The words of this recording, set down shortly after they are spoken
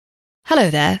Hello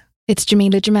there, it's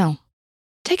Jamila Jamel.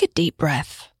 Take a deep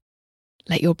breath.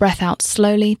 Let your breath out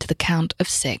slowly to the count of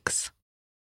 6.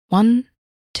 1,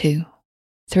 2,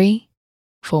 3,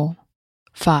 4,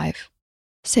 5,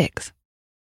 6.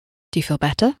 Do you feel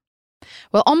better?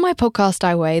 Well, on my podcast,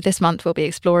 I Weigh, this month we'll be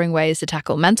exploring ways to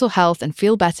tackle mental health and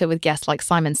feel better with guests like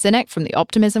Simon Sinek from the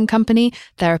Optimism Company,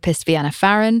 therapist Vienna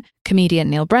Farron, comedian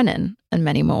Neil Brennan, and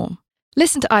many more.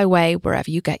 Listen to I Weigh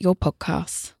wherever you get your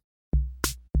podcasts.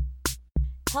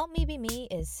 Help Me Be Me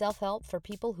is self-help for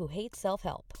people who hate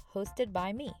self-help, hosted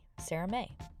by me, Sarah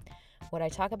May. What I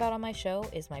talk about on my show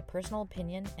is my personal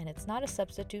opinion, and it's not a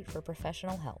substitute for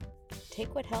professional help.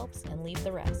 Take what helps and leave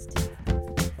the rest.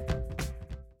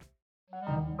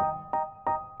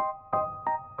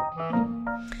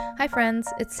 Hi friends,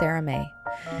 it's Sarah May,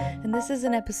 and this is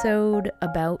an episode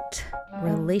about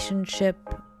relationship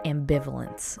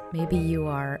ambivalence. Maybe you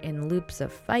are in loops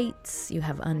of fights, you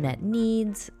have unmet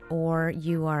needs, or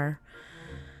you are,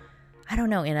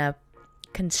 in a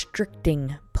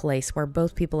constricting place where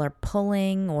both people are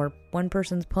pulling, or one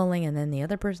person's pulling and then the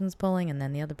other person's pulling and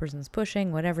then the other person's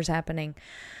pushing, whatever's happening.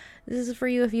 This is for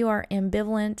you if you are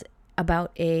ambivalent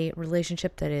about a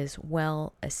relationship that is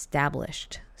well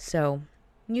established. So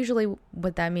usually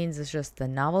what that means is just the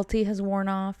novelty has worn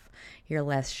off, you're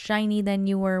less shiny than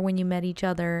you were when you met each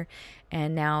other,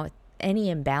 and now any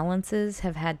imbalances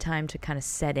have had time to kind of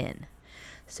set in.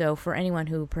 So for anyone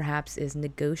who perhaps is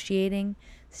negotiating,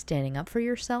 standing up for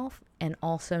yourself, and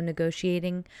also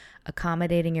negotiating,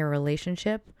 accommodating your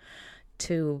relationship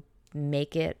to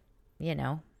make it,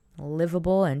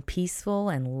 livable and peaceful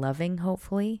and loving,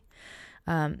 hopefully.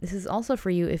 This is also for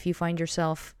you if you find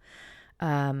yourself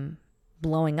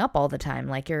blowing up all the time,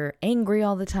 like you're angry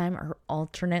all the time, or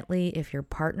alternately if your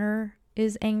partner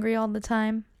is angry all the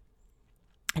time.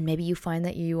 And maybe you find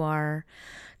that you are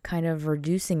kind of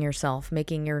reducing yourself,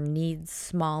 making your needs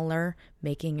smaller,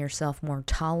 making yourself more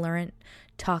tolerant,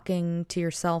 talking to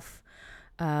yourself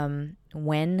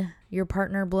when your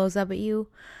partner blows up at you.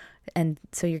 And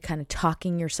so you're kind of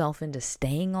talking yourself into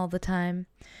staying all the time.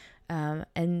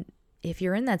 And if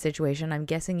you're in that situation, I'm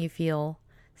guessing you feel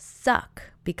stuck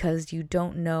because you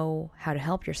don't know how to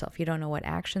help yourself. You don't know what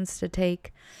actions to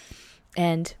take.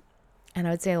 And I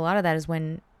would say a lot of that is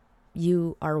when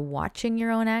you are watching your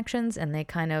own actions and they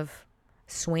kind of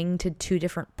swing to two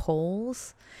different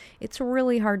poles. It's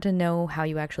really hard to know how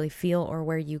you actually feel or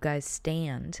where you guys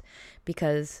stand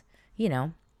because,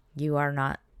 you are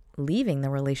not leaving the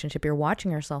relationship. You're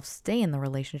watching yourself stay in the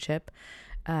relationship.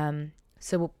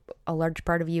 So a large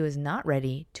part of you is not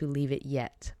ready to leave it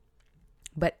yet.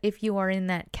 But if you are in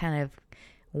that kind of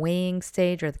weighing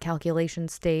stage or the calculation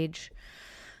stage,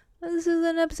 this is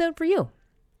an episode for you.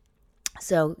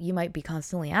 So you might be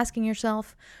constantly asking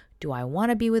yourself, do I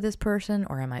want to be with this person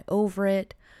or am I over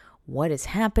it? What is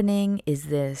happening? Is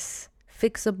this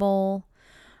fixable?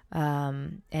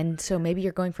 And so maybe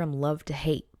you're going from love to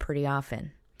hate pretty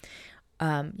often.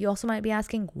 You also might be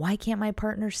asking, why can't my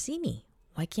partner see me?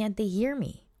 Why can't they hear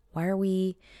me? Why are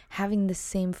we having the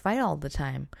same fight all the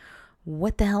time?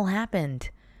 What the hell happened?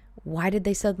 Why did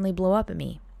they suddenly blow up at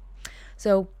me?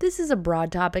 So this is a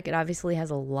broad topic. It obviously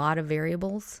has a lot of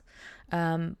variables,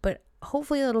 but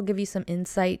hopefully it'll give you some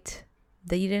insight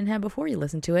that you didn't have before you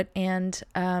listened to it, and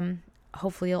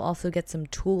hopefully you'll also get some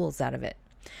tools out of it.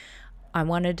 I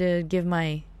wanted to give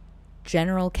my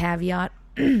general caveat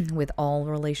with all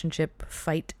relationship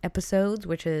fight episodes,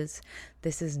 which is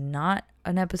this is not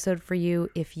an episode for you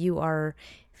if you are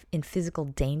in physical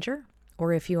danger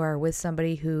or if you are with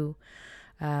somebody who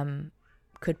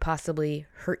could possibly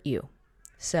hurt you.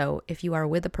 So if you are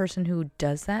with a person who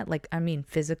does that,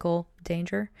 physical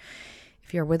danger,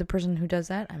 if you're with a person who does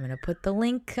that, I'm going to put the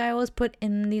link I always put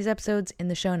in these episodes in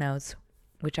the show notes,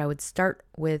 which I would start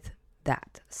with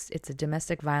that. It's a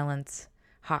domestic violence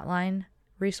hotline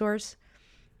resource.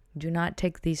 Do not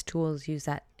take these tools, use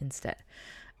that instead.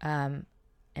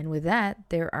 And with that,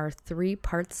 there are 3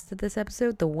 parts to this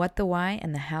episode: the what, the why,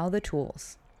 and the how, the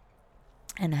tools.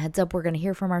 And a heads up, we're going to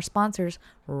hear from our sponsors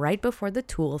right before the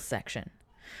tools section.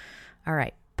 All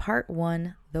right, part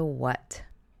 1, the what.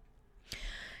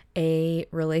 A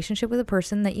relationship with a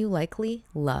person that you likely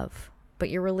love, but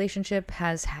your relationship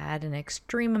has had an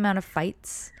extreme amount of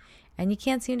fights and you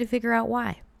can't seem to figure out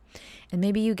why. And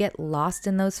maybe you get lost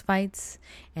in those fights,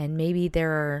 and maybe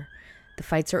the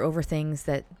fights are over things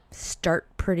that start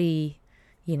pretty,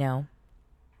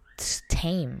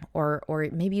 tame, or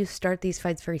maybe you start these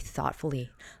fights very thoughtfully.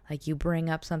 Like you bring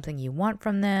up something you want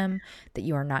from them that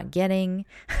you are not getting.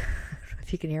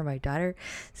 If you can hear my daughter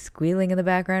squealing in the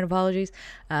background, apologies.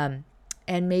 And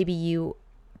maybe you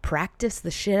practice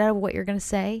the shit out of what you're going to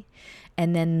say,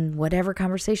 And then whatever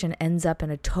conversation ends up in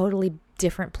a totally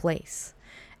different place.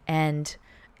 And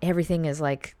everything is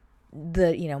like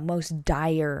the, most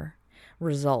dire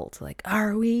result. Like,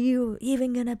 are we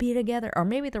even going to be together? Or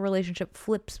maybe the relationship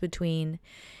flips between,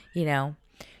 you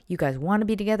guys want to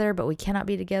be together, but we cannot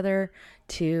be together,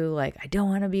 to like, I don't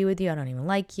want to be with you. I don't even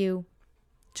like you.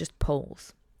 Just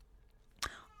poles.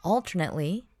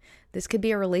 Alternately, this could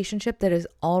be a relationship that is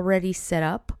already set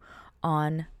up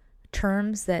on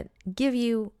terms that give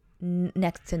you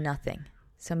next to nothing.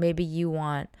 So maybe you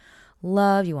want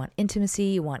love, you want intimacy,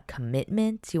 you want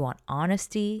commitment, you want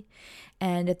honesty.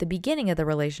 And at the beginning of the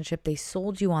relationship, they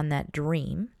sold you on that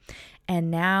dream. And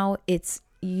now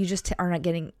you just are not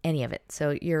getting any of it.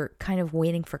 So you're kind of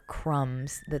waiting for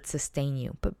crumbs that sustain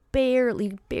you, but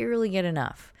barely get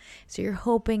enough. So you're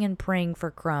hoping and praying for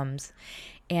crumbs.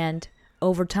 And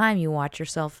over time, you watch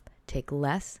yourself take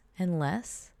less and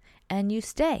less, and you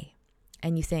stay.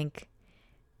 And you think,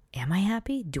 am I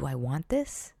happy? Do I want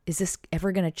this? Is this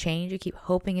ever going to change? You keep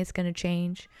hoping it's going to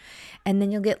change. And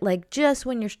then you'll get just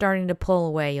when you're starting to pull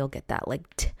away, you'll get that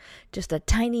just a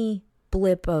tiny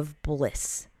blip of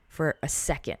bliss for a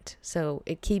second. So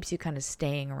it keeps you kind of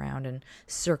staying around and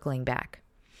circling back.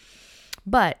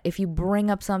 But if you bring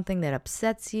up something that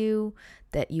upsets you,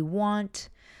 that you want,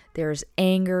 there's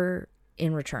anger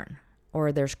in return.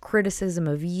 Or there's criticism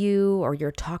of you, or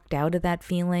you're talked out of that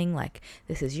feeling, like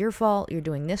this is your fault, you're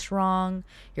doing this wrong,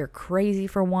 you're crazy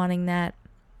for wanting that.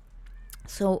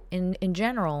 So in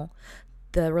general,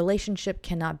 the relationship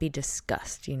cannot be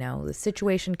discussed, the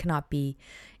situation cannot be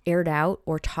aired out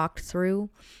or talked through.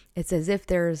 It's as if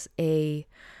there's an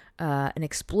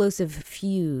explosive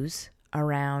fuse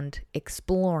around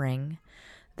exploring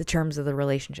the terms of the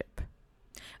relationship.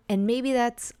 And maybe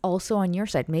that's also on your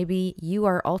side. Maybe you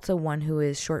are also one who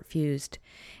is short fused,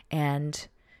 and,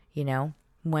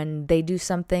 when they do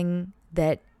something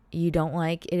that you don't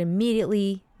like, it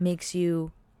immediately makes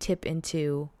you tip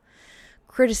into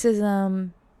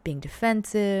criticism, being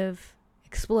defensive,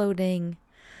 exploding.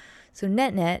 So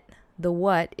net, the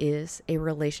what is a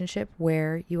relationship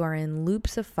where you are in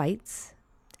loops of fights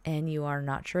and you are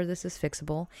not sure this is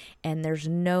fixable, and there's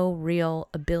no real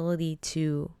ability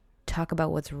to talk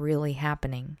about what's really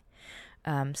happening.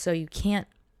 So you can't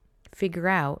figure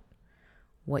out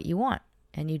what you want,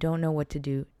 and you don't know what to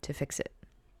do to fix it.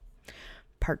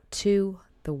 Part 2,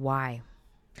 the why.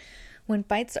 When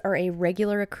fights are a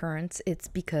regular occurrence, it's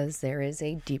because there is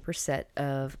a deeper set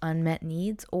of unmet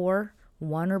needs, or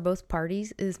one or both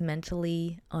parties is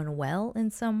mentally unwell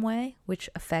in some way, which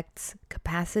affects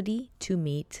capacity to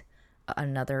meet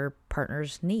another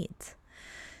partner's needs.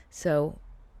 So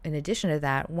in addition to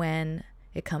that, when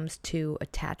it comes to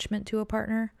attachment to a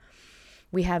partner,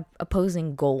 we have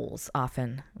opposing goals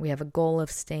often. We have a goal of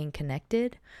staying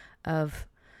connected, of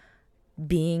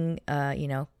being,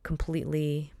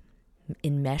 completely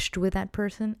enmeshed with that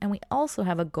person. And we also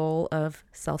have a goal of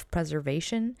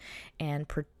self-preservation and,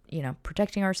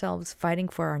 protecting ourselves, fighting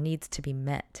for our needs to be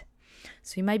met.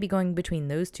 So you might be going between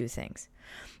those two things.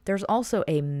 There's also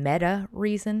a meta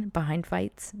reason behind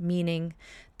fights, meaning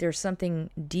there's something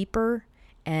deeper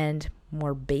and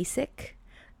more basic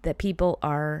that people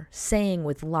are saying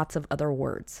with lots of other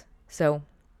words. So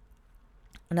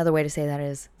another way to say that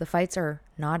is the fights are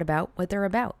not about what they're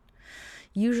about.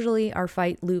 Usually our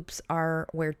fight loops are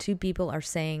where two people are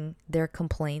saying their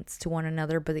complaints to one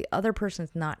another, but the other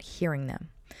person's not hearing them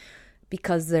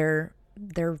because they're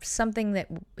something that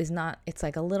is not, it's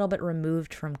like a little bit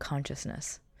removed from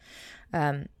consciousness.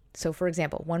 So for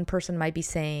example, one person might be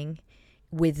saying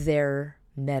with their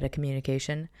meta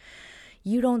communication,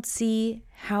 you don't see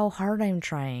how hard I'm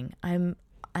trying. I'm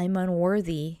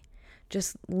unworthy.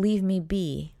 Just leave me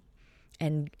be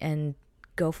and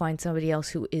go find somebody else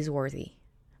who is worthy.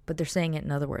 But they're saying it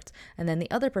in other words. And then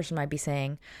the other person might be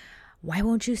saying, why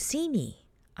won't you see me?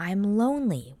 I'm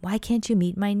lonely. Why can't you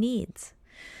meet my needs?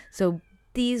 So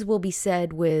these will be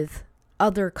said with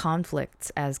other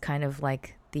conflicts as kind of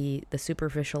like the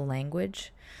superficial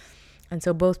language. And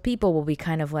so both people will be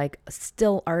kind of like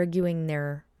still arguing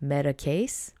their meta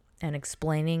case and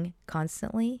explaining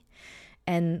constantly.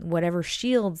 And whatever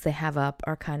shields they have up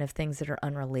are kind of things that are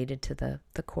unrelated to the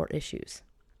core issues.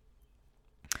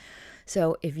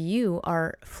 So if you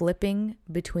are flipping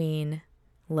between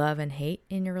love and hate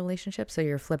in your relationship, so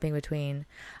you're flipping between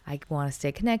I want to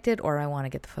stay connected or I want to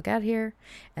get the fuck out here,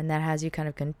 and that has you kind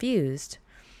of confused,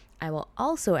 I will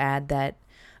also add that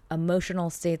our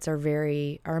emotions are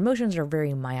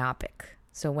very myopic.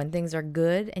 So when things are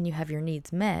good and you have your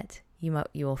needs met, you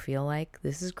will feel like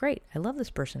this is great. I love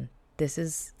this person. This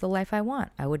is the life I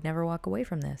want. I would never walk away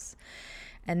from this.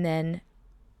 And then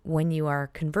when you are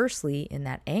conversely in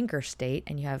that anger state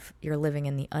and you're living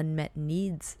in the unmet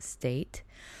needs state,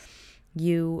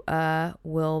 you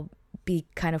will be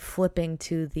kind of flipping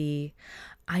to the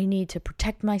I need to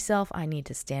protect myself, I need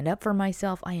to stand up for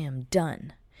myself, I am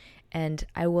done. And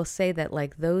I will say that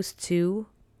like those two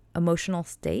emotional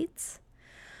states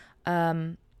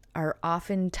are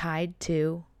often tied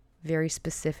to very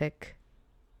specific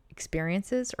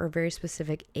experiences or very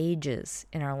specific ages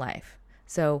in our life.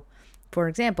 So, for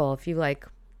example, if you like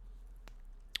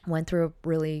went through a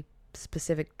really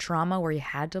specific trauma where you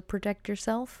had to protect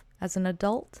yourself as an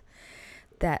adult,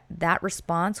 that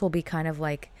response will be kind of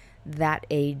like that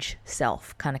age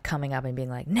self kind of coming up and being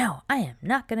like, no, I am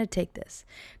not going to take this.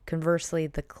 Conversely,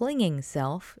 the clinging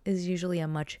self is usually a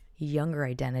much younger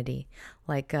identity,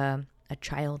 like a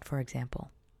child, for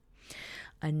example.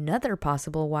 Another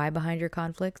possible why behind your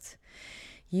conflicts,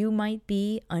 you might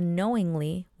be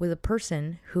unknowingly with a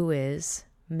person who is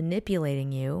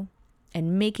manipulating you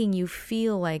and making you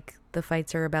feel like the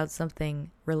fights are about something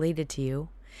related to you.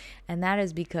 And that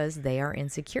is because they are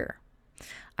insecure.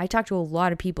 I talk to a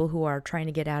lot of people who are trying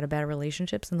to get out of bad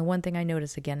relationships, and the one thing I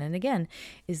notice again and again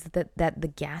is that the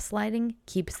gaslighting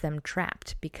keeps them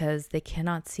trapped because they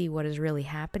cannot see what is really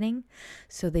happening.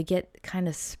 So they get kind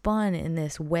of spun in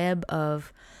this web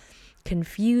of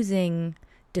confusing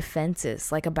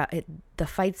defenses, like about it. The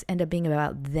fights end up being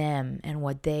about them and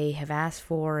what they have asked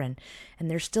for, and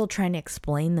they're still trying to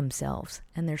explain themselves,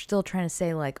 and they're still trying to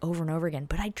say like over and over again,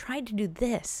 but I tried to do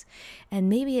this, and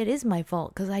maybe it is my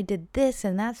fault because I did this,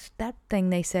 and that thing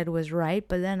they said was right,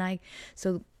 but then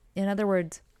so in other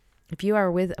words, if you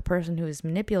are with a person who is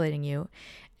manipulating you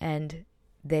and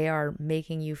they are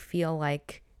making you feel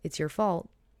like it's your fault,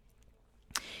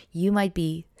 you might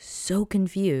be so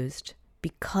confused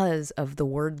because of the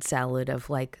word salad of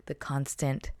like the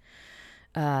constant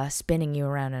spinning you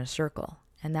around in a circle.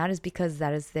 And that is because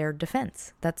that is their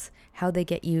defense. That's how they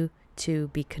get you to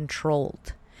be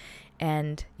controlled.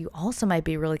 And you also might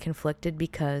be really conflicted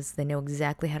because they know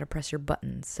exactly how to press your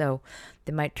buttons. So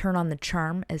they might turn on the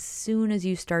charm as soon as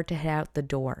you start to head out the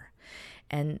door.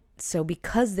 And so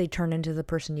because they turn into the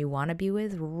person you want to be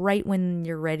with right when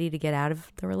you're ready to get out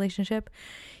of the relationship,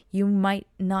 you might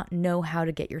not know how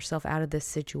to get yourself out of this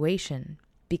situation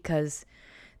because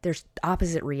there's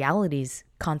opposite realities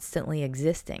constantly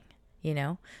existing, you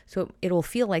know? So it will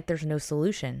feel like there's no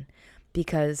solution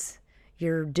because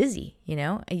you're dizzy, you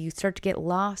know? And you start to get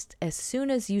lost as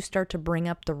soon as you start to bring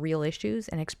up the real issues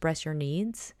and express your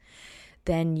needs,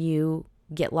 then you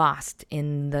get lost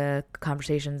in the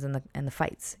conversations and the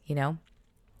fights, you know?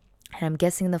 And I'm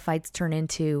guessing the fights turn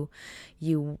into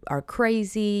you are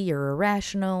crazy, you're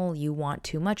irrational, you want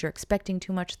too much, you're expecting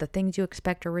too much, the things you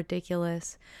expect are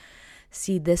ridiculous.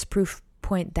 See this proof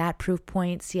point, that proof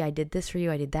point, see I did this for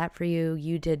you, I did that for you,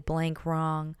 you did blank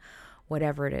wrong,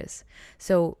 whatever it is.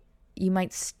 So you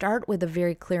might start with a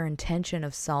very clear intention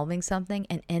of solving something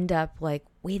and end up like,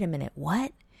 wait a minute,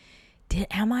 what?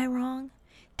 Am I wrong?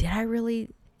 Did I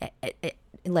really?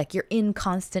 Like you're in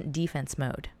constant defense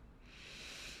mode.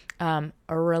 A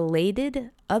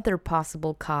related other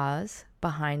possible cause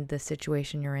behind the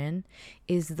situation you're in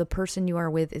is the person you are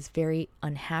with is very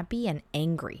unhappy and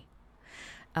angry.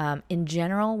 In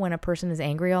general, when a person is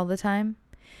angry all the time,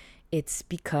 it's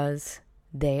because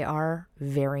they are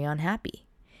very unhappy.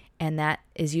 And that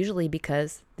is usually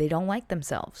because they don't like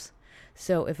themselves.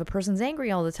 So if a person's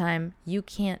angry all the time, you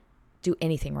can't do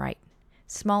anything right.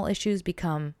 Small issues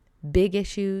become big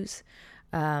issues.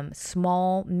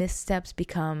 Small missteps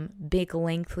become big,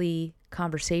 lengthy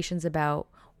conversations about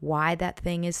why that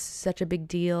thing is such a big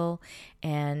deal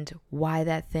and why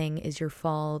that thing is your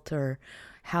fault or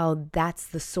how that's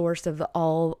the source of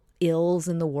all ills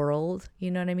in the world.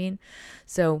 You know what I mean?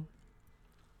 So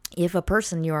if a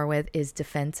person you are with is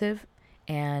defensive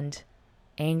and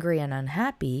angry and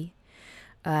unhappy,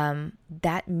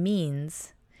 that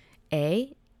means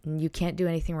A, you can't do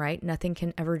anything right. Nothing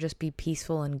can ever just be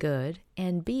peaceful and good.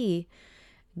 And B,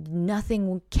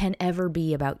 nothing can ever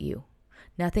be about you.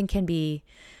 Nothing can be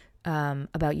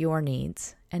about your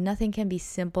needs. And nothing can be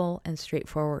simple and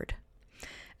straightforward.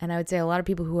 And I would say a lot of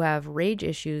people who have rage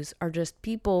issues are just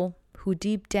people who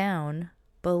deep down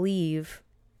believe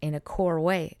in a core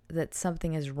way that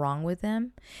something is wrong with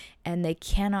them. And they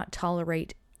cannot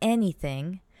tolerate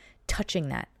anything touching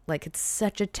that. Like it's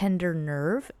such a tender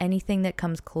nerve. Anything that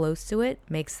comes close to it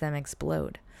makes them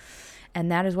explode.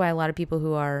 And that is why a lot of people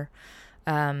who are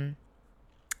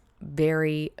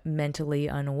very mentally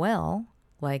unwell,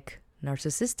 like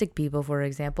narcissistic people, for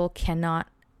example, cannot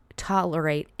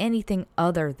tolerate anything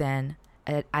other than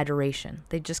adoration.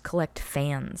 They just collect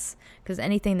fans, because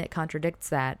anything that contradicts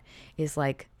that is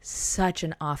like such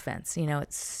an offense.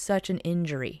 It's such an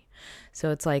injury.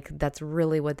 So it's like that's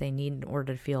really what they need in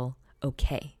order to feel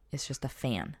okay. It's just a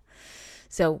fan.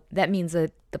 So that means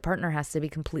that the partner has to be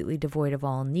completely devoid of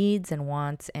all needs and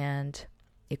wants and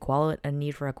a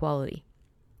need for equality.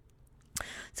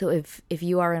 So if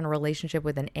you are in a relationship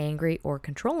with an angry or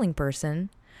controlling person,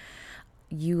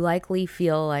 you likely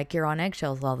feel like you're on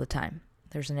eggshells all the time.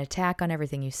 There's an attack on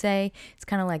everything you say. It's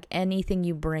kind of like anything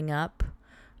you bring up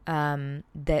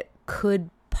that could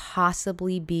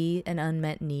possibly be an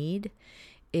unmet need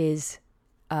is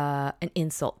an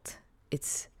insult.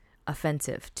 It's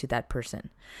offensive to that person.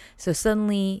 So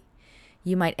suddenly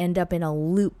you might end up in a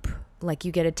loop, like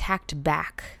you get attacked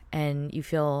back and you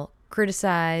feel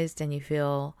criticized and you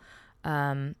feel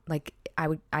like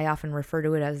I often refer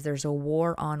to it as there's a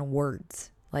war on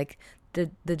words. Like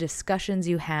the discussions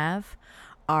you have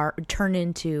are turned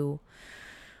into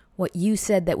what you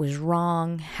said that was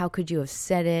wrong. How could you have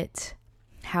said it?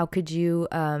 How could you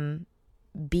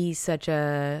be such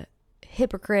a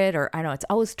hypocrite? Or I don't know, it's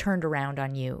always turned around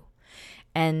on you.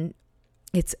 And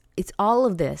it's all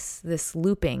of this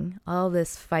looping, all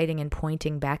this fighting and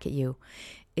pointing back at you.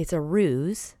 It's a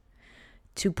ruse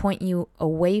to point you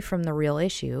away from the real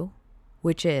issue,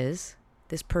 which is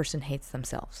this person hates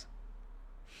themselves.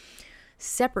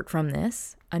 Separate from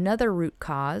this, another root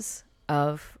cause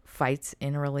of fights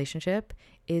in a relationship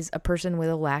is a person with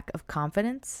a lack of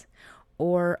confidence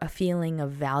or a feeling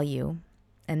of value,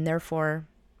 and therefore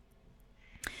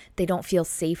they don't feel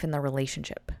safe in the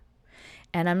relationship.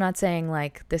 And I'm not saying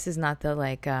like this is not the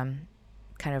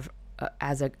kind of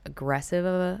as aggressive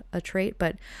of a trait,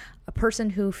 but a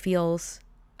person who feels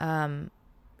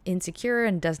insecure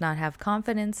and does not have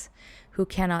confidence, who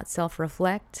cannot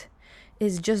self-reflect,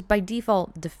 is just by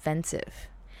default defensive.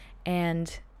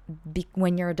 And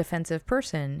when you're a defensive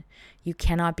person, you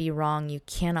cannot be wrong. You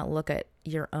cannot look at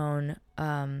your own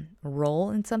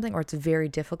role in something, or it's very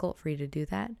difficult for you to do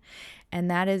that. And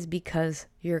that is because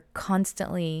you're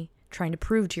constantly trying to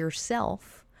prove to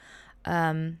yourself,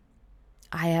 I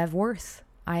have worth.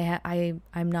 I'm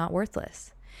not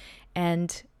worthless.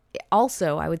 And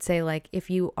also, I would say, like, if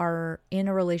you are in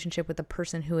a relationship with a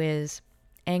person who is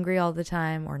angry all the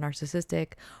time or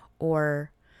narcissistic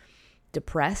or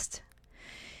depressed,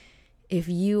 if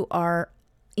you are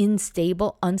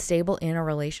unstable in a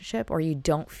relationship, or you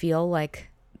don't feel like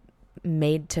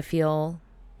made to feel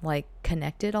like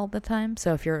connected all the time.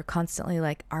 So if you're constantly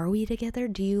like, are we together?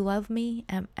 Do you love me?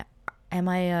 Am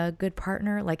I a good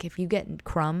partner? Like if you get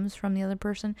crumbs from the other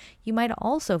person, you might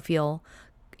also feel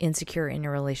insecure in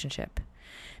your relationship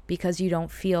because you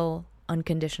don't feel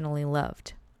unconditionally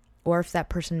loved. Or if that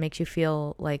person makes you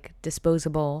feel like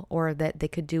disposable, or that they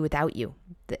could do without you,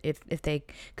 if they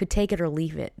could take it or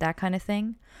leave it, that kind of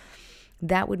thing,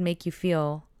 that would make you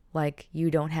feel like you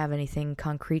don't have anything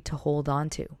concrete to hold on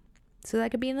to. So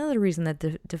that could be another reason that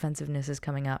the defensiveness is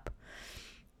coming up.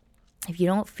 If you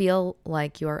don't feel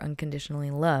like you are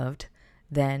unconditionally loved,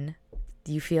 then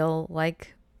you feel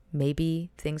like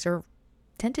maybe things are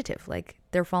tentative, like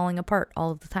they're falling apart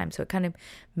all of the time. So it kind of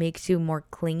makes you more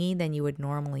clingy than you would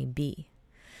normally be.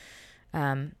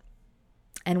 And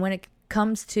when it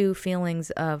comes to feelings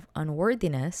of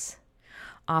unworthiness,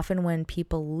 often when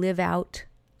people live out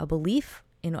a belief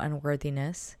in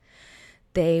unworthiness,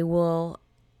 they will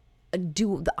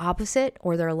do the opposite,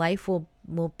 or their life will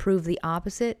prove the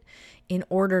opposite in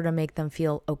order to make them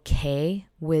feel okay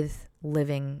with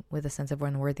living with a sense of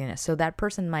unworthiness. So that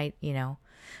person might,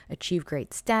 achieve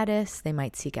great status. They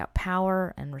might seek out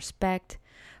power and respect,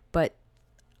 but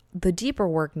the deeper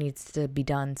work needs to be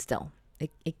done still.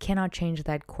 It cannot change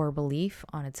that core belief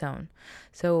on its own.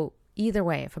 So either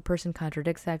way, if a person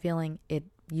contradicts that feeling, it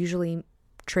usually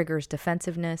triggers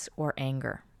defensiveness or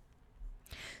anger.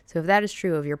 So if that is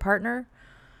true of your partner,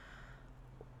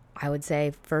 I would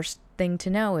say first thing to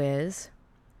know is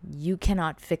you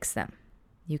cannot fix them.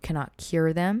 You cannot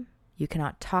cure them. You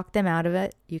cannot talk them out of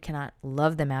it. You cannot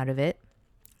love them out of it.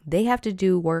 They have to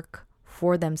do work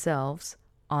for themselves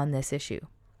on this issue.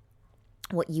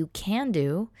 What you can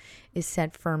do is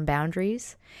set firm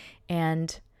boundaries,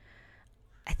 and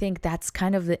I think that's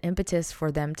kind of the impetus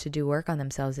for them to do work on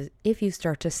themselves, is if you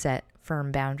start to set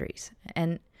firm boundaries.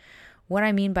 And what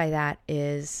I mean by that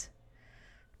is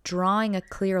drawing a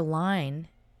clear line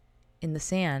in the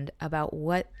sand about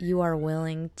what you are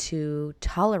willing to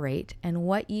tolerate and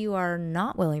what you are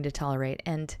not willing to tolerate,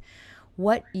 and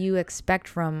what you expect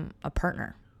from a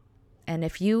partner. And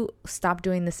if you stop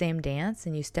doing the same dance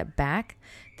and you step back,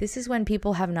 this is when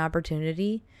people have an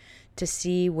opportunity to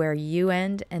see where you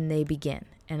end and they begin.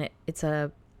 and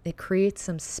it creates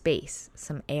some space,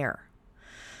 some air.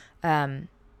 And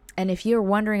if you're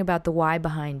wondering about the why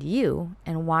behind you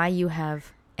and why you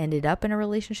have ended up in a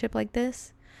relationship like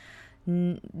this,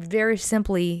 very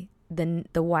simply,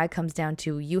 the why comes down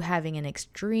to you having an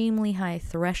extremely high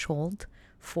threshold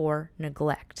for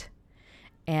neglect,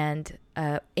 and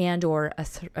or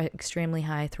extremely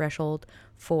high threshold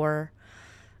for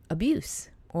abuse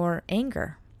or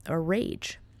anger or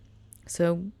rage.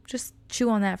 So just chew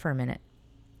on that for a minute.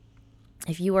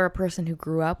 If you are a person who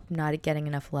grew up not getting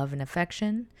enough love and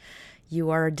affection, you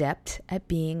are adept at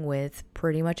being with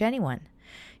pretty much anyone.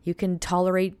 You can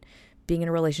tolerate being in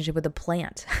a relationship with a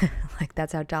plant. Like,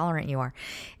 that's how tolerant you are.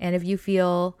 And if you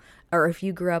feel, or if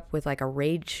you grew up with like a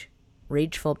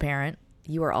rageful parent,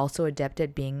 you are also adept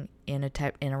at being in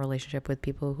a relationship with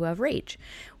people who have rage,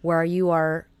 where you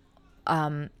are,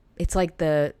 it's like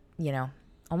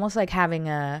almost like having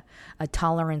a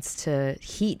tolerance to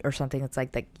heat or something. It's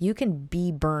like you can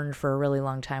be burned for a really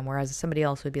long time, whereas somebody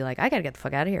else would be like, I gotta get the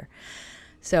fuck out of here.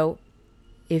 So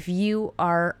if you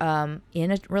are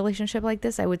in a relationship like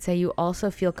this, I would say you also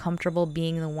feel comfortable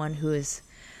being the one who is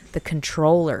the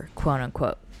controller, quote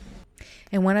unquote.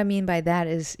 And what I mean by that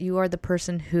is you are the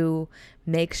person who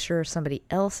makes sure somebody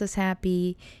else is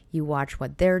happy. You watch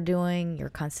what they're doing. You're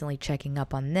constantly checking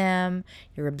up on them.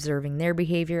 You're observing their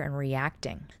behavior and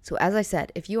reacting. So as I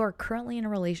said, if you are currently in a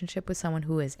relationship with someone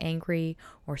who is angry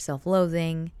or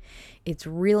self-loathing, it's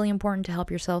really important to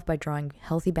help yourself by drawing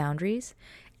healthy boundaries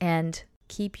and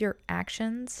keep your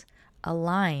actions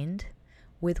aligned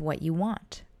with what you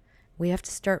want. We have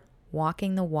to start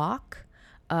walking the walk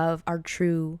of our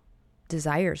true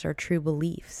desires, our true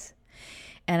beliefs.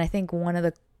 And I think one of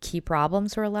the key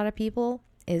problems for a lot of people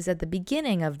is at the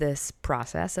beginning of this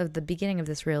process, of the beginning of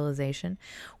this realization,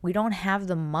 we don't have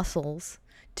the muscles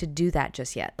to do that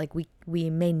just yet. Like we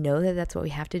may know that that's what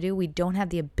we have to do. We don't have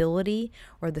the ability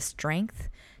or the strength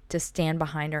to stand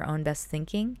behind our own best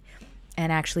thinking and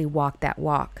actually walk that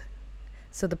walk.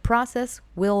 So the process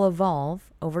will evolve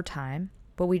over time,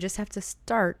 but we just have to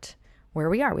start where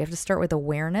we are. We have to start with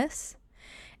awareness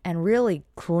and really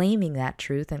claiming that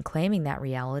truth and claiming that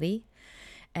reality.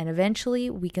 And eventually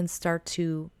we can start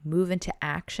to move into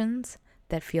actions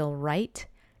that feel right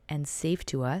and safe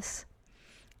to us.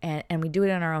 And we do it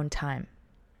in our own time.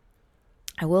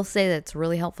 I will say that it's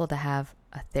really helpful to have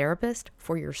a therapist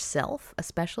for yourself,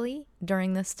 especially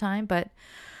during this time. But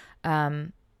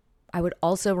I would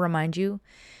also remind you,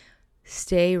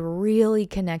 stay really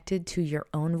connected to your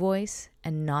own voice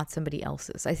and not somebody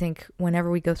else's. I think whenever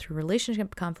we go through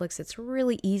relationship conflicts, it's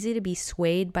really easy to be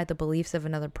swayed by the beliefs of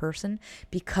another person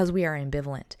because we are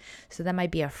ambivalent. So that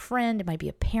might be a friend, it might be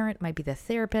a parent, it might be the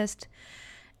therapist.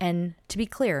 And to be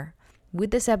clear, with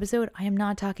this episode, I am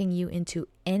not talking you into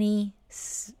any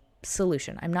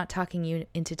solution. I'm not talking you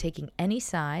into taking any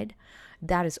side.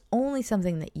 That is only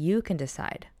something that you can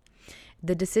decide.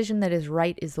 The decision that is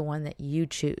right is the one that you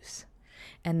choose.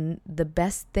 And the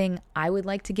best thing I would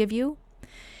like to give you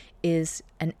is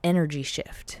an energy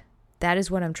shift. That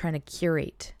is what I'm trying to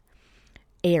curate.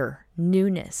 Air,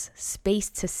 newness, space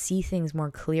to see things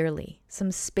more clearly.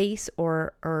 Some space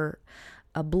or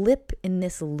a blip in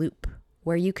this loop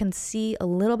where you can see a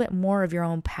little bit more of your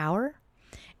own power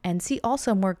and see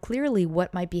also more clearly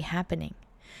what might be happening.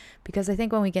 Because I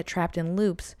think when we get trapped in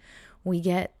loops, we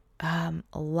get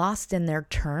lost in their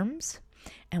terms,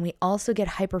 and we also get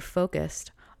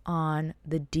hyper-focused on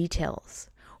the details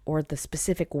or the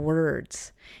specific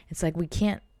words. It's like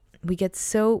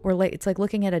it's like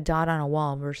looking at a dot on a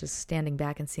wall versus standing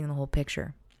back and seeing the whole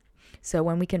picture. So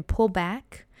when we can pull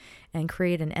back and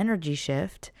create an energy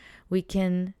shift, we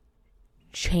can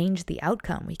change the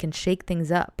outcome. We can shake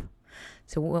things up.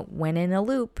 So when in a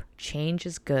loop, change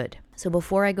is good. So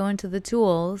before I go into the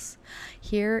tools,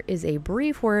 here is a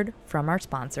brief word from our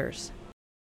sponsors.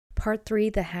 Part 3,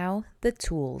 the how, the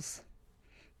tools.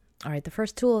 All right, the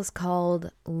first tool is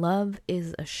called Love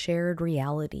is a Shared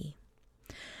Reality.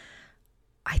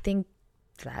 I think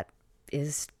that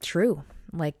is true.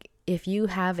 Like, if you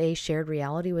have a shared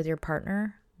reality with your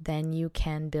partner, then you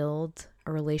can build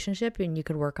a relationship and you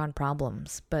could work on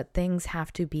problems, but things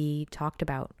have to be talked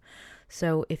about.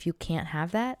 So if you can't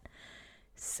have that,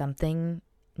 something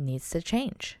needs to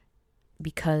change,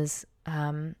 because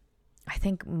I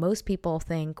think most people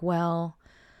think, well,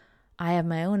 I have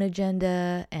my own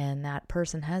agenda and that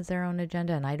person has their own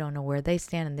agenda and I don't know where they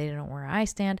stand and they don't know where I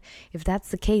stand. If that's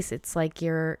the case, it's like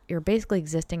you're basically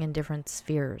existing in different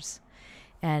spheres.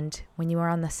 And when you are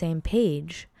on the same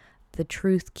page, the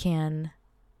truth can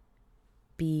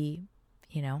be,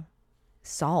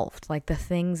 solved. Like, the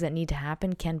things that need to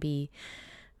happen can be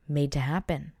made to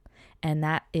happen. And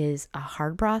that is a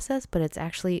hard process, but it's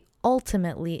actually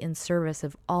ultimately in service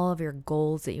of all of your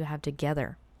goals that you have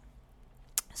together.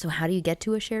 So how do you get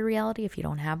to a shared reality if you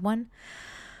don't have one?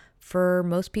 For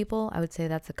most people, I would say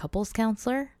that's a couples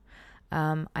counselor.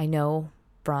 I know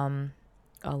from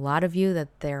a lot of you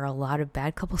that there are a lot of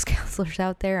bad couples counselors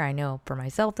out there. I know for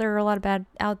myself there are a lot of bad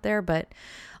out there, but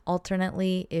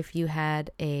alternately, if you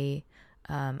had a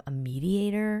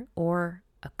mediator or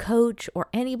a coach or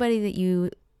anybody that you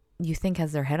think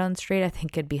has their head on straight, I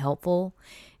think could be helpful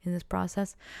in this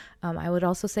process. I would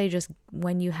also say, just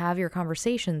when you have your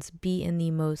conversations, be in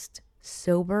the most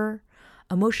sober,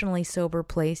 emotionally sober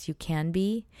place you can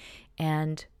be,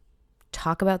 and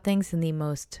talk about things in the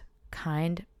most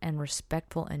kind and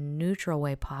respectful and neutral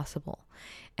way possible.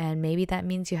 And maybe that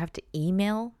means you have to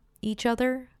email each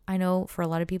other. I know for a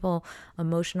lot of people,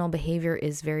 emotional behavior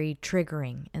is very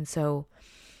triggering. And so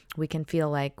we can feel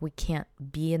like we can't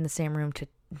be in the same room to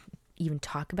even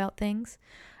talk about things.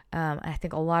 I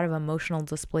think a lot of emotional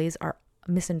displays are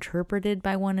misinterpreted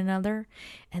by one another,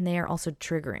 and they are also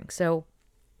triggering. So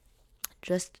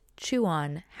just chew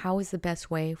on how is the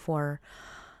best way for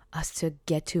us to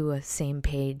get to a same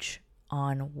page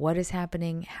on what is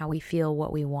happening, how we feel,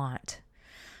 what we want,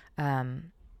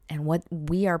 and what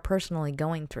we are personally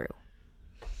going through.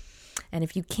 And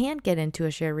if you can't get into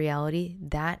a shared reality,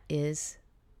 that's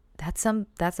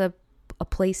a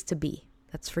place to be.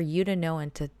 That's for you to know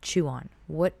and to chew on.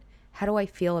 How do I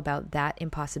feel about that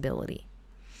impossibility?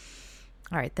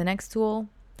 All right, the next tool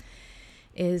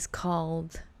is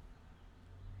called,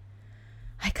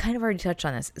 I kind of already touched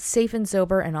on this, safe and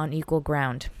sober and on equal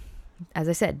ground. As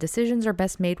I said, decisions are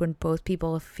best made when both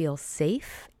people feel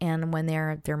safe and when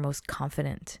they're most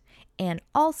confident. And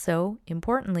also,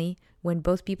 importantly, when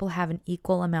both people have an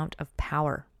equal amount of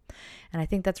power. And I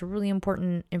think that's really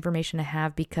important information to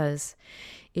have, because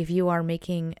if you are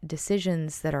making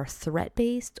decisions that are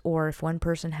threat-based, or if one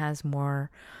person has more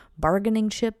bargaining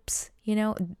chips,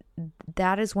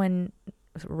 that is when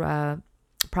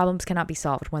problems cannot be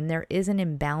solved. When there is an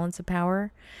imbalance of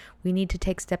power, we need to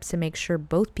take steps to make sure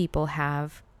both people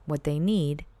have what they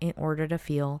need in order to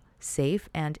feel safe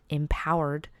and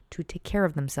empowered to take care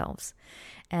of themselves.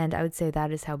 And I would say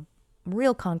that is how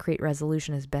real concrete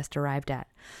resolution is best arrived at.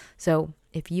 So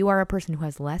if you are a person who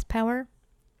has less power,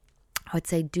 I would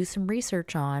say do some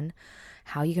research on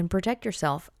how you can protect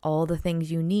yourself, all the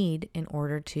things you need in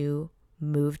order to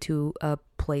move to a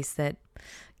place that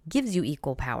gives you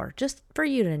equal power, just for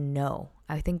you to know.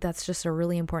 I think that's just a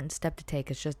really important step to take.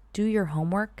 It's just do your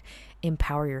homework,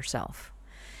 empower yourself.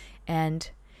 And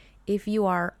if you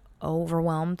are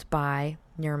overwhelmed by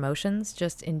your emotions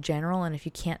just in general, and if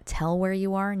you can't tell where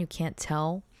you are and you can't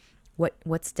tell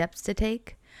what steps to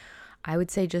take, I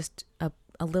would say just a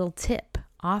little tip.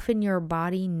 Often your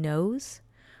body knows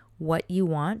what you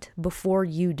want before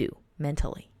you do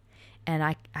mentally. And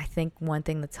I think one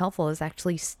thing that's helpful is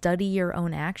actually study your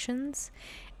own actions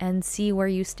and see where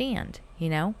you stand.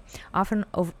 Often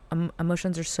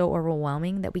emotions are so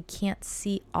overwhelming that we can't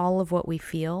see all of what we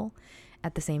feel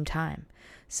at the same time.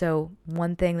 So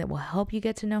one thing that will help you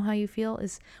get to know how you feel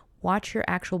is watch your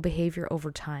actual behavior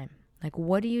over time. Like,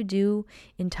 what do you do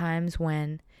in times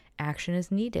when action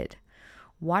is needed?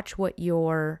 Watch what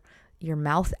your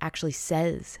mouth actually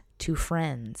says to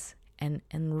friends,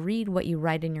 and read what you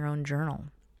write in your own journal.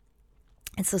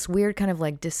 It's this weird kind of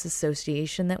like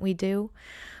disassociation that we do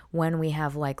when we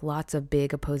have like lots of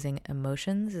big opposing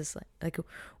emotions. Is like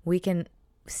we can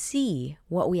see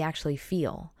what we actually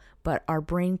feel, but our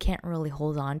brain can't really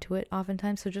hold on to it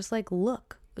oftentimes. So just like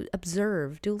look,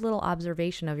 observe, do a little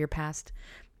observation of your past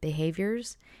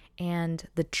behaviors and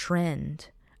the trend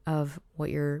of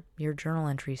what your journal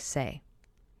entries say.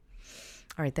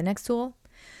 All right, the next tool,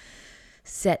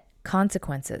 set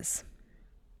consequences.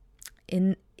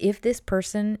 If this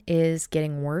person is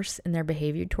getting worse in their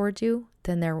behavior towards you,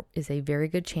 then there is a very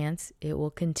good chance it will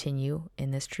continue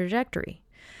in this trajectory.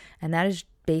 And that is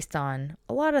based on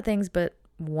a lot of things, but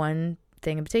one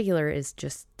thing in particular is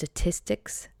just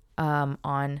statistics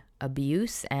on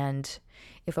abuse. And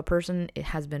if a person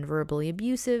has been verbally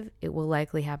abusive, it will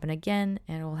likely happen again,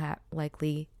 and it will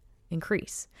likely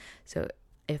increase. So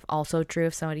if also true,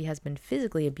 if somebody has been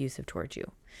physically abusive towards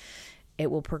you, it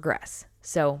will progress.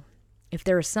 So if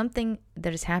there is something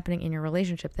that is happening in your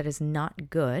relationship that is not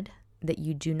good, that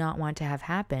you do not want to have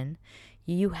happen,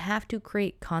 you have to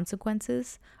create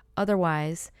consequences.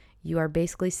 Otherwise, you are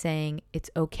basically saying it's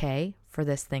okay for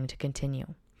this thing to continue.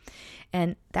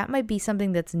 And that might be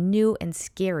something that's new and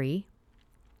scary.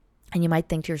 And you might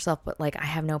think to yourself, but like, I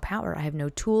have no power. I have no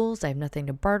tools. I have nothing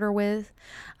to barter with.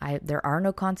 There are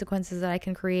no consequences that I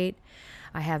can create.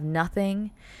 I have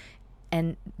nothing.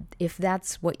 And if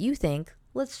that's what you think,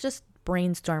 let's just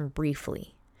brainstorm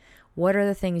briefly. What are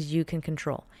the things you can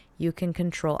control? You can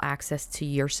control access to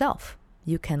yourself.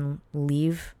 You can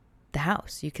leave the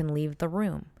house. You can leave the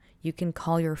room. You can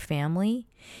call your family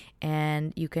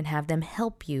and you can have them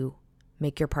help you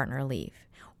make your partner leave.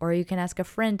 Or you can ask a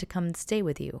friend to come and stay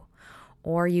with you.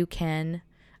 Or you can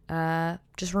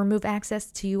just remove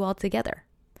access to you altogether.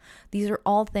 These are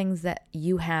all things that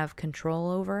you have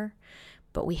control over,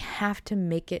 but we have to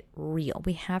make it real.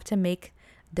 We have to make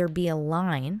there be a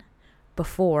line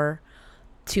before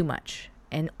too much.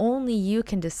 And only you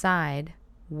can decide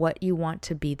what you want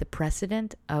to be the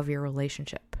precedent of your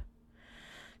relationship.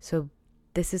 So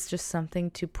this is just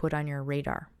something to put on your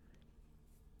radar.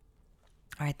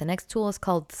 All right, the next tool is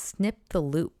called Snip the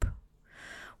Loop.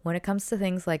 When it comes to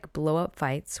things like blow-up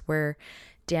fights where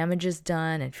damage is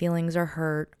done and feelings are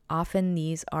hurt, often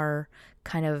these are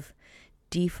kind of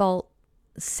default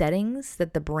settings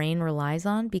that the brain relies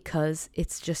on because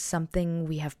it's just something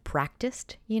we have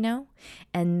practiced,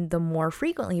 and the more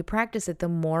frequently you practice it, the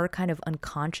more kind of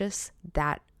unconscious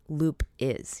that loop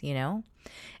is,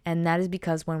 and that is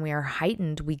because when we are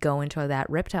heightened, we go into that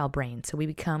reptile brain. So we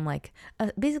become like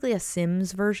basically a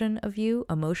Sims version of you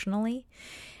emotionally.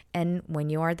 And when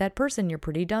you are that person, you're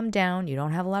pretty dumbed down. You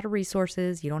don't have a lot of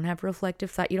resources. You don't have reflective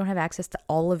thought. You don't have access to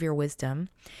all of your wisdom.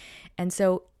 And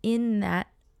so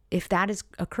if that is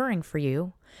occurring for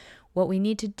you, what we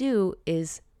need to do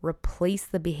is replace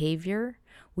the behavior.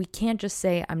 We can't just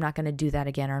say, I'm not going to do that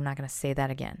again, or I'm not going to say that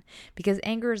again, because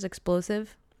anger is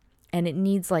explosive and it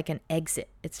needs like an exit.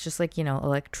 It's just like,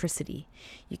 electricity.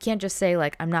 You can't just say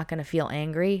like, I'm not going to feel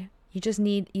angry. You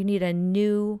need a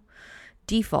new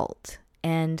default,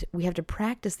 and we have to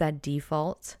practice that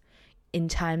default in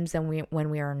times when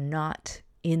we are not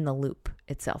in the loop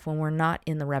itself, when we're not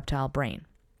in the reptile brain.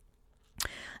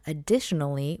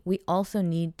 Additionally, we also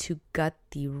need to gut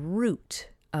the root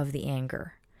of the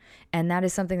anger. And that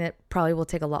is something that probably will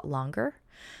take a lot longer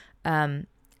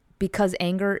because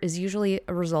anger is usually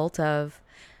a result of,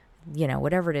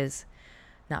 whatever it is,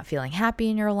 not feeling happy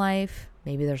in your life.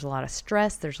 Maybe there's a lot of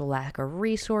stress. There's a lack of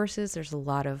resources. There's a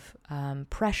lot of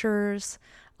pressures,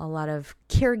 a lot of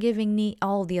caregiving need,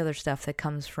 all the other stuff that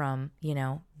comes from,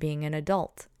 being an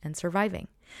adult and surviving.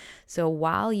 So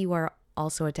while you are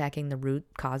also attacking the root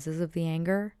causes of the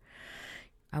anger,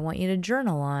 I want you to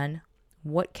journal on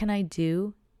what can I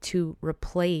do to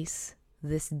replace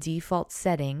this default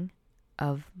setting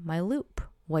of my loop?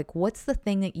 Like, what's the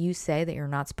thing that you say that you're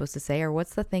not supposed to say, or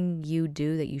what's the thing you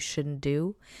do that you shouldn't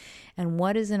do? And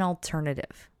what is an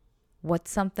alternative?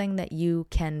 What's something that you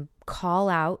can call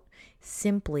out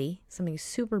simply, something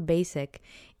super basic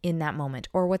in that moment?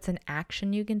 Or what's an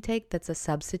action you can take that's a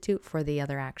substitute for the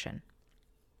other action?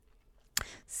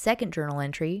 Second journal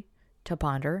entry to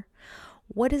ponder,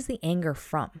 what is the anger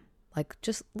from? Like,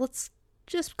 let's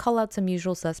just call out some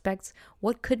usual suspects.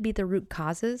 What could be the root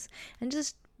causes? And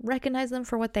just recognize them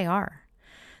for what they are.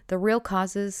 The real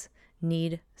causes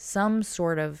need some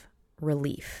sort of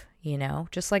relief,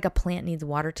 just like a plant needs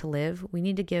water to live.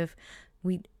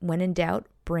 When in doubt,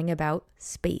 bring about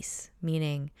space,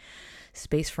 meaning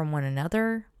space from one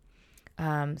another,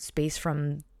 space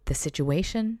from the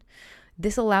situation.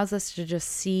 This allows us to just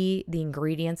see the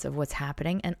ingredients of what's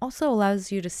happening, and also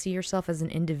allows you to see yourself as an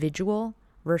individual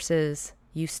versus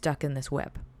you stuck in this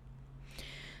web.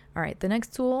 All right, the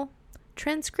next tool,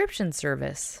 transcription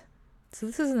service. So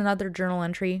this is another journal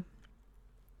entry.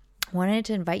 I wanted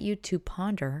to invite you to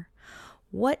ponder,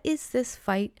 what is this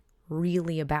fight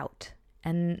really about?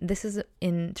 And this is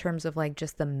in terms of like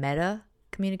just the meta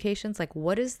communications, like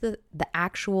what is the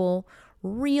actual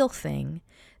real thing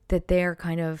that they're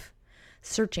kind of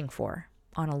searching for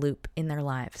on a loop in their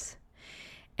lives.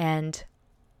 And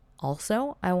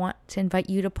also, I want to invite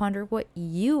you to ponder what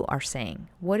you are saying.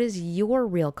 What is your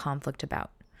real conflict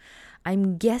about?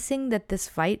 I'm guessing that this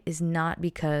fight is not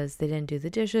because they didn't do the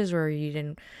dishes, or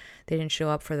they didn't show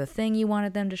up for the thing you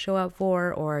wanted them to show up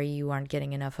for, or you aren't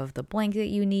getting enough of the blanket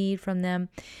you need from them.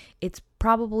 It's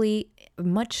probably a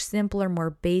much simpler, more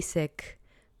basic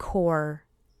core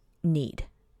need.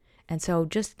 And so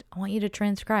I want you to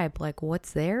transcribe like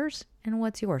what's theirs and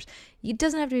what's yours. It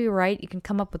doesn't have to be right. You can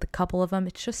come up with a couple of them.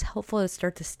 It's just helpful to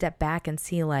start to step back and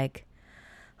see like,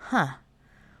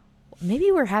 maybe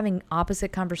we're having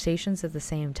opposite conversations at the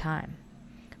same time.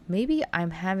 Maybe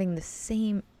I'm having the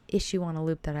same issue on a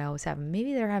loop that I always have.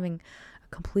 Maybe they're having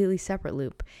a completely separate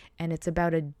loop, and it's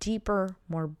about a deeper,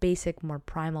 more basic, more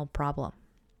primal problem.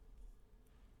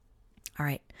 All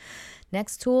right.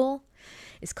 Next tool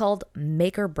is called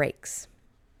Make or Breaks.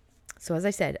 So as I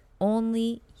said,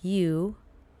 only you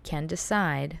can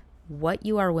decide what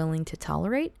you are willing to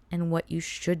tolerate and what you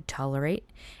should tolerate.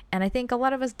 And I think a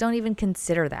lot of us don't even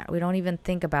consider that. We don't even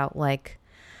think about like,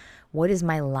 what is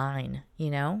my line,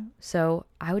 So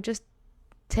I would just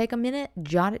take a minute,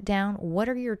 jot it down. What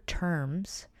are your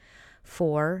terms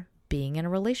for being in a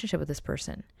relationship with this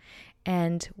person?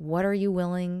 And what are you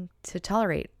willing to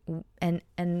tolerate?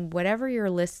 And whatever your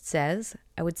list says,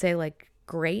 I would say like,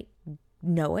 great,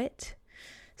 know it.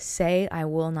 Say, I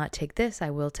will not take this. I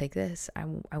will take this. I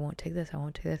won't take this. I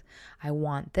won't take this. I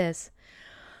want this.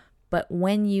 But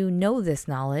when you know this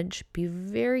knowledge, be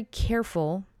very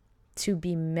careful to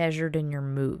be measured in your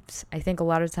moves. I think a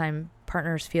lot of time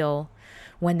partners feel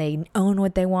when they own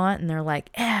what they want and they're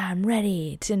like, I'm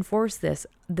ready to enforce this.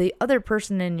 The other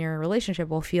person in your relationship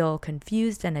will feel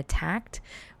confused and attacked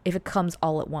if it comes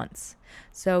all at once.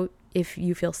 So if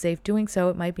you feel safe doing so,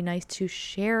 it might be nice to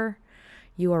share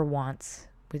your wants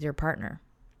with your partner,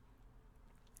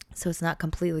 so it's not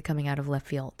completely coming out of left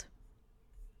field.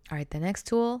 All right, the next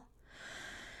tool,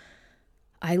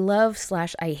 I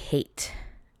love/I hate.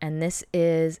 And this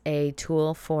is a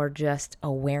tool for just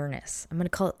awareness. I'm going to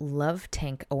call it love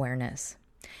tank awareness.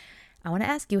 I want to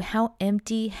ask you, how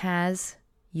empty has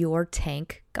your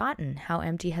tank gotten? How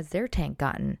empty has their tank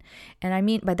gotten?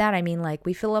 And by that I mean like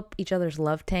we fill up each other's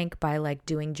love tank by like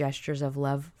doing gestures of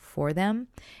love for them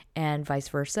and vice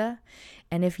versa.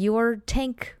 And if your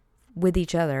tank with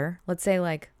each other, let's say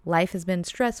like life has been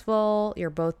stressful, you're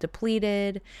both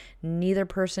depleted, neither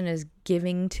person is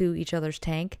giving to each other's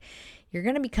tank, you're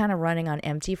going to be kind of running on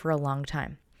empty for a long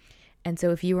time. And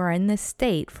so if you are in this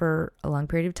state for a long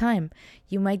period of time,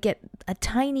 you might get a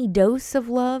tiny dose of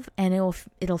love and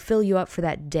it'll fill you up for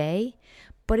that day,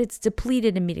 but it's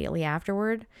depleted immediately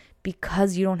afterward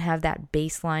because you don't have that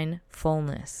baseline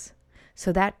fullness.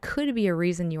 So that could be a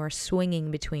reason you are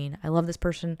swinging between, I love this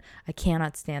person, I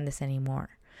cannot stand this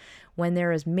anymore. When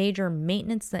there is major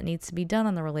maintenance that needs to be done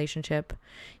on the relationship,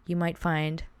 you might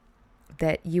find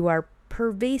that you are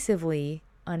pervasively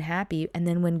unhappy, and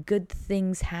then when good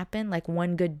things happen, like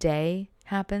one good day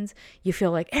happens, you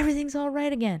feel like everything's all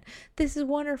right again, this is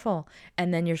wonderful,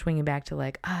 and then you're swinging back to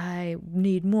like, I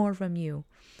need more from you.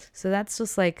 So that's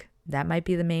just like, that might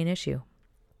be the main issue.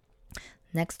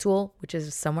 Next tool, which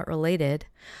is somewhat related,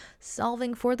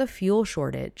 solving for the fuel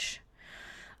shortage.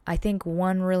 I think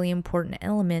one really important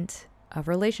element of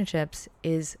relationships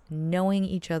is knowing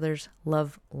each other's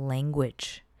love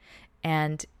language.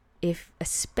 And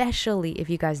especially if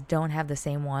you guys don't have the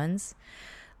same ones,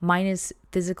 mine is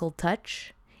physical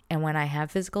touch. And when I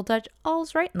have physical touch,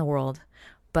 all's right in the world.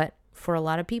 But for a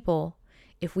lot of people,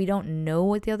 if we don't know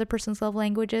what the other person's love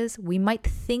language is, we might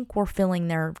think we're filling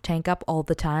their tank up all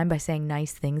the time by saying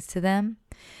nice things to them.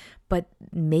 But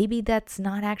maybe that's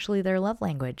not actually their love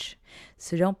language.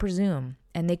 So don't presume.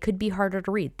 And they could be harder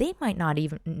to read. They might not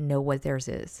even know what theirs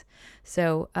is.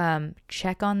 So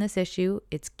check on this issue.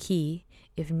 It's key.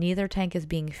 If neither tank is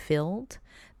being filled,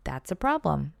 that's a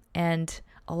problem. And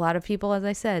a lot of people, as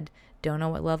I said, don't know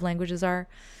what love languages are.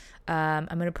 I'm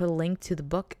going to put a link to the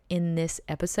book in this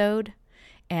episode.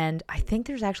 And I think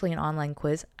there's actually an online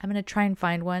quiz. I'm going to try and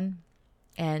find one.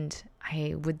 And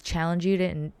I would challenge you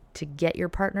to get your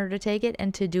partner to take it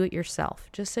and to do it yourself,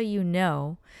 just so you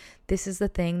know this is the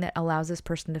thing that allows this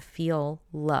person to feel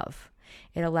love.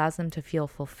 It allows them to feel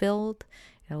fulfilled.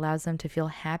 It allows them to feel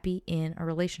happy in a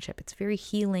relationship. It's very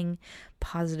healing,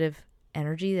 positive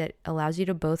energy that allows you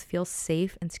to both feel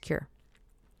safe and secure.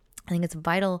 I think it's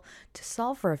vital to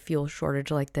solve for a fuel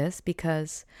shortage like this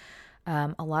because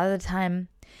a lot of the time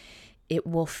it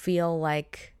will feel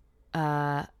like,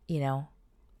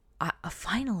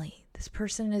 finally, this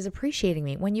person is appreciating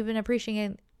me when you've been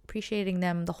appreciating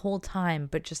them the whole time,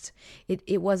 but just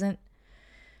it wasn't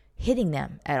hitting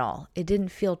them at all. It didn't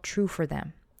feel true for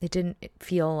them. It didn't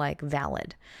feel like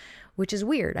valid, which is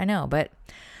weird, I know, but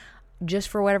just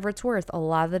for whatever it's worth, a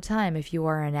lot of the time, if you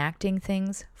are enacting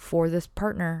things for this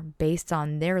partner based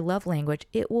on their love language,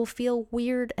 it will feel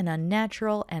weird and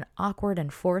unnatural and awkward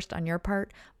and forced on your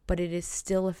part, but it is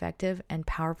still effective and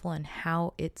powerful in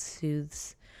how it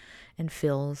soothes and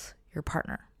fills your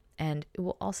partner. And it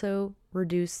will also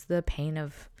reduce the pain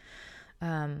of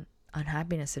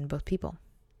unhappiness in both people.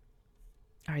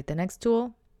 All right, the next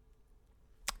tool,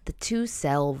 the two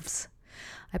selves.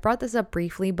 I brought this up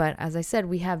briefly, but as I said,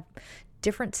 we have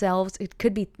different selves. It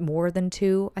could be more than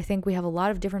two. I think we have a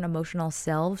lot of different emotional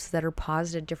selves that are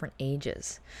paused at different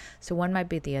ages. So one might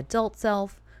be the adult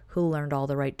self who learned all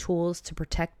the right tools to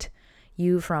protect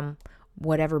you from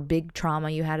whatever big trauma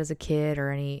you had as a kid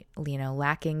or any,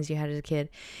 lackings you had as a kid.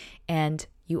 And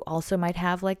You also might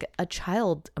have like a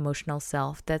child emotional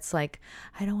self that's like,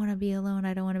 I don't want to be alone.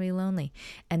 I don't want to be lonely.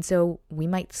 And so we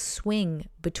might swing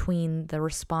between the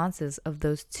responses of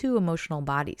those two emotional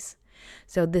bodies.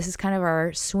 So this is kind of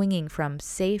our swinging from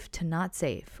safe to not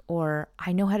safe, or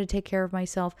I know how to take care of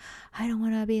myself. I don't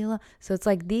want to be alone. So it's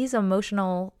like these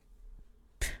emotional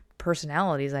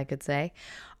personalities, I could say,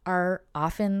 are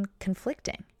often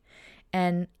conflicting.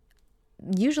 And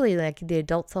usually like the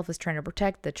adult self is trying to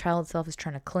protect, the child self is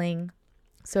trying to cling.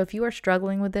 So if you are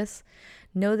struggling with this,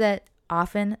 know that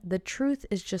often the truth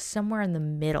is just somewhere in the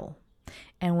middle.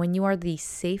 And when you are the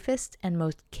safest and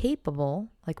most capable,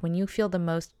 like when you feel the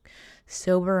most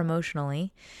sober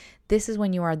emotionally, this is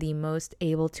when you are the most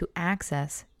able to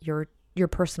access your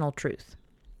personal truth.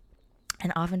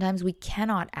 And oftentimes we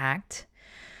cannot act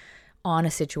on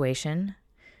a situation,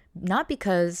 not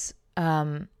because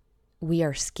we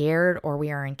are scared or we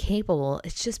are incapable.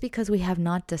 It's just because we have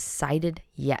not decided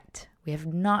yet. We have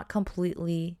not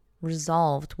completely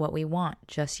resolved what we want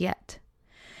just yet.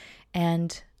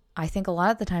 And I think a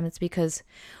lot of the time it's because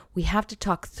we have to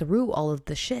talk through all of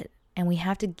the shit, and we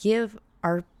have to give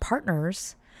our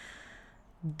partners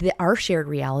our shared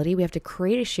reality. We have to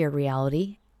create a shared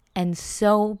reality. And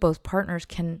so both partners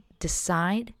can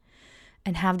decide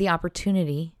and have the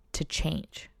opportunity to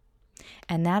change.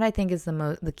 And that, I think, is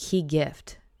the key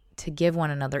gift to give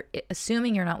one another,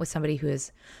 assuming you're not with somebody who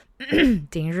is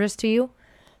dangerous to you,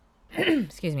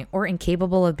 excuse me, or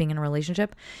incapable of being in a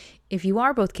relationship. If you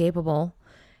are both capable,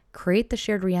 create the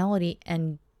shared reality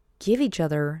and give each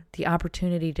other the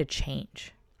opportunity to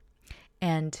change.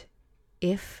 And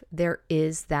if there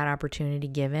is that opportunity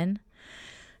given,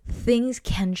 things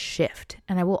can shift.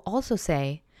 And I will also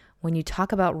say, when you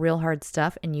talk about real hard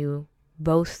stuff and you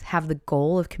both have the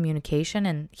goal of communication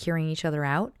and hearing each other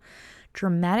out,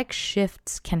 dramatic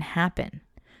shifts can happen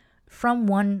from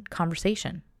one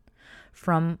conversation.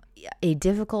 From a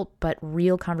difficult but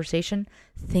real conversation,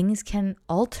 things can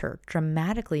alter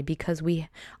dramatically because a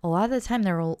lot of the time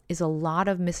there is a lot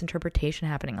of misinterpretation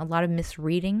happening, a lot of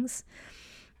misreadings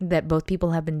that both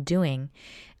people have been doing.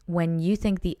 When you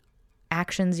think the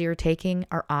actions you're taking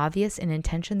are obvious in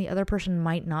intention, the other person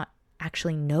might not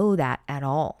actually know that at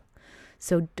all.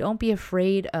 So don't be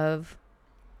afraid of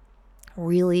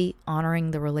really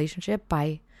honoring the relationship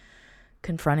by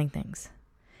confronting things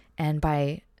and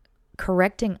by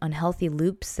correcting unhealthy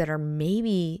loops that are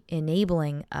maybe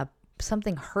enabling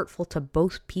something hurtful to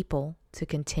both people to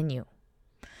continue.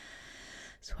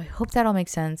 So I hope that all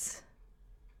makes sense.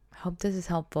 I hope this is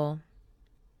helpful.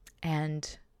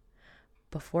 And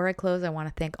before I close, I want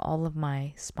to thank all of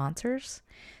my sponsors.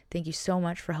 Thank you so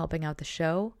much for helping out the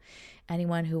show.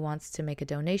 Anyone who wants to make a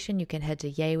donation, you can head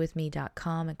to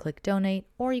yaywithme.com and click donate,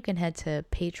 or you can head to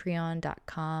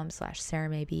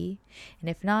patreon.com/SarahMayB. And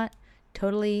if not,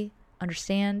 totally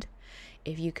understand.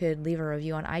 If you could leave a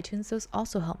review on iTunes, those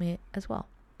also help me as well.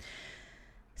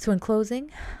 So in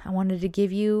closing, I wanted to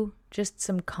give you just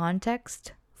some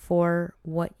context for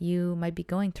what you might be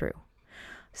going through.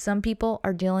 Some people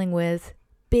are dealing with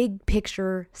big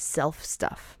picture self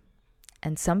stuff,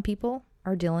 and some people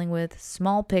are dealing with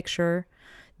small picture,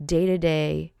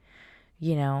 day-to-day,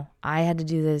 I had to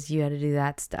do this, you had to do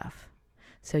that stuff.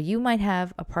 So you might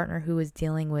have a partner who is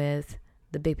dealing with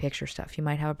the big picture stuff. You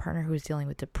might have a partner who is dealing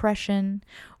with depression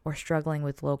or struggling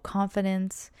with low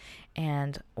confidence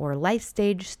or life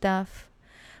stage stuff.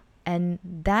 And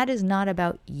that is not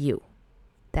about you.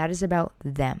 That is about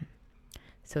them.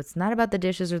 So it's not about the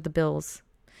dishes or the bills.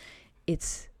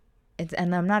 It's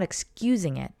and I'm not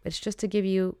excusing it. It's just to give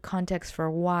you context for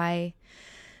why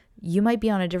you might be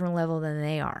on a different level than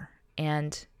they are.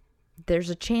 And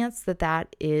there's a chance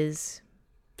that is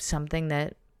something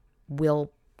that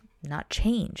will not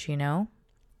change,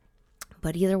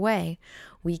 But either way,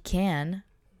 we can,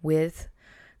 with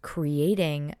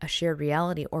creating a shared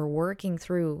reality or working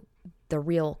through the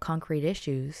real concrete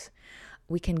issues,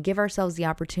 we can give ourselves the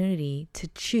opportunity to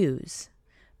choose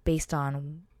based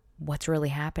on what's really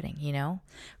happening,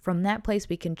 From that place,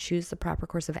 we can choose the proper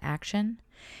course of action,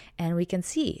 and we can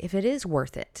see if it is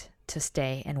worth it to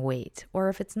stay and wait, or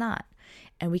if it's not.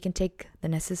 And we can take the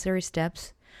necessary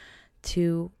steps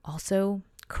to also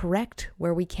correct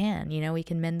where we can. We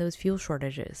can mend those fuel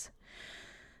shortages.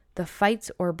 The fights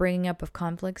or bringing up of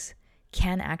conflicts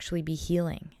can actually be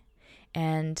healing.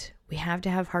 And we have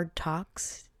to have hard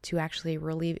talks to actually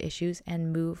relieve issues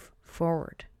and move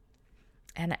forward.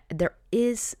 And there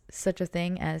is such a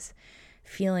thing as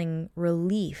feeling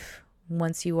relief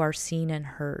once you are seen and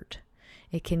heard.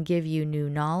 It can give you new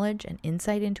knowledge and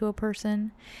insight into a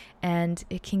person, and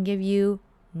it can give you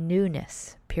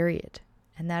newness, period.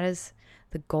 And that is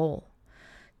the goal,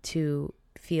 to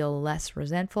feel less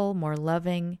resentful, more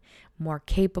loving, more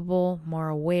capable, more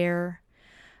aware,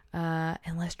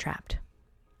 and less trapped.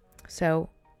 So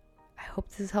I hope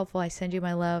this is helpful. I send you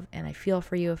my love, and I feel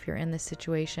for you if you're in this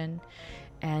situation.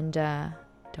 And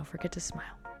don't forget to smile.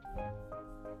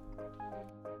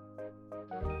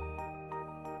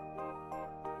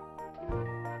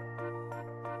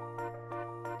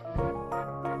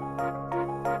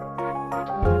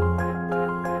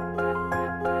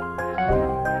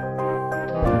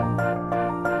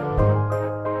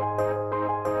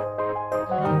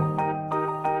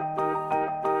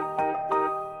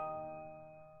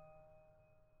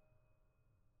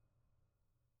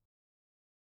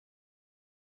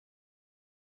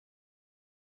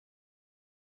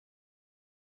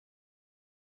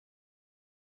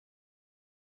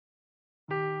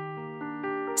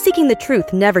 Seeking the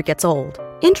truth never gets old.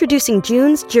 Introducing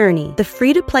June's Journey, the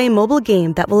free-to-play mobile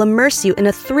game that will immerse you in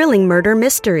a thrilling murder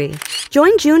mystery.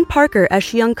 Join June Parker as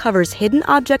she uncovers hidden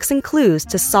objects and clues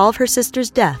to solve her sister's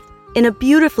death in a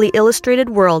beautifully illustrated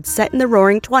world set in the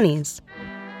Roaring '20s.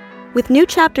 With new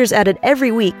chapters added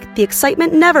every week, the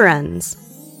excitement never ends.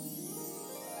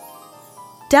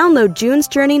 Download June's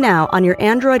Journey now on your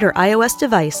Android or iOS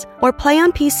device, or play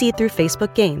on PC through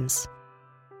Facebook Games.